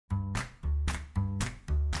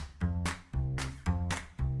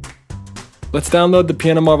Let's download the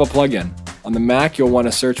Piano Marvel plugin. On the Mac, you'll want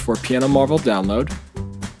to search for Piano Marvel download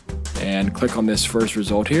and click on this first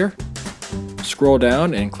result here. Scroll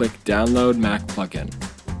down and click Download Mac Plugin.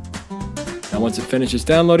 Now once it finishes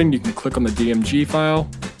downloading, you can click on the DMG file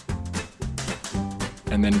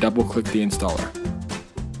and then double click the installer.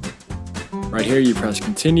 Right here you press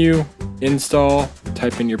Continue, Install,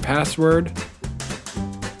 type in your password,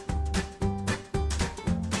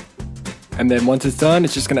 and then once it's done,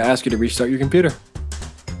 it's just going to ask you to restart your computer.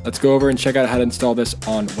 Let's go over and check out how to install this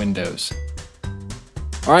on Windows.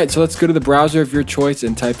 Alright, so let's go to the browser of your choice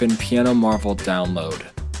and type in Piano Marvel Download.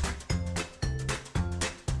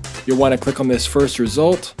 You'll want to click on this first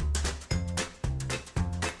result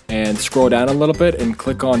and scroll down a little bit and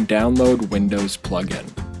click on Download Windows Plugin.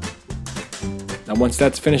 Now once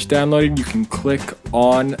that's finished downloading, you can click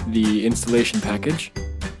on the installation package.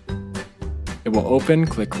 It will open,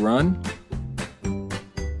 click Run,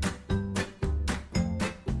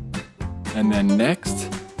 and then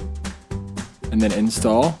Next, and then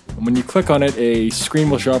Install. And when you click on it, a screen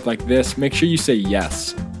will show up like this. Make sure you say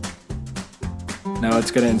yes. Now it's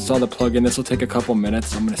going to install the plugin. This will take a couple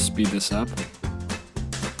minutes. I'm going to speed this up.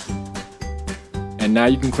 And now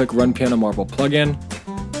you can click Run Piano Marvel Plugin.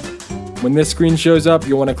 When this screen shows up,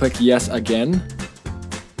 you'll want to click Yes again.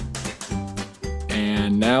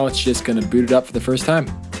 And now it's just going to boot it up for the first time.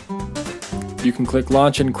 You can click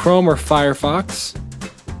Launch in Chrome or Firefox.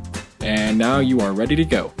 And now you are ready to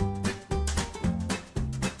go.